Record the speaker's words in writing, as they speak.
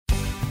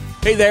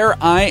Hey there,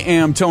 I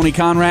am Tony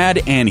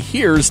Conrad, and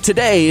here's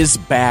today's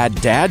bad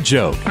dad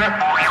joke.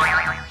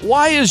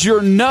 Why is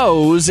your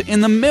nose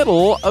in the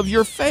middle of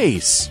your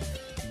face?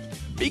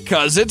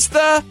 Because it's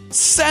the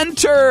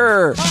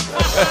center.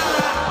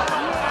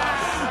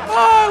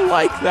 I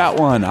like that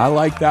one. I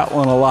like that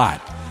one a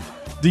lot.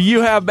 Do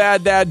you have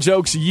bad dad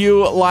jokes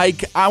you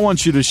like? I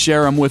want you to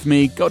share them with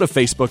me. Go to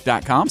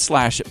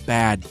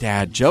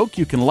facebook.com/baddadjoke.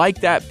 You can like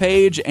that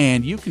page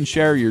and you can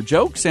share your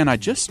jokes, and I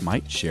just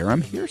might share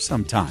them here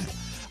sometime.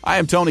 I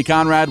am Tony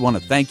Conrad. Want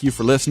to thank you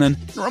for listening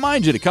and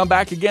remind you to come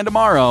back again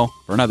tomorrow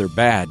for another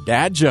bad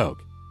dad joke.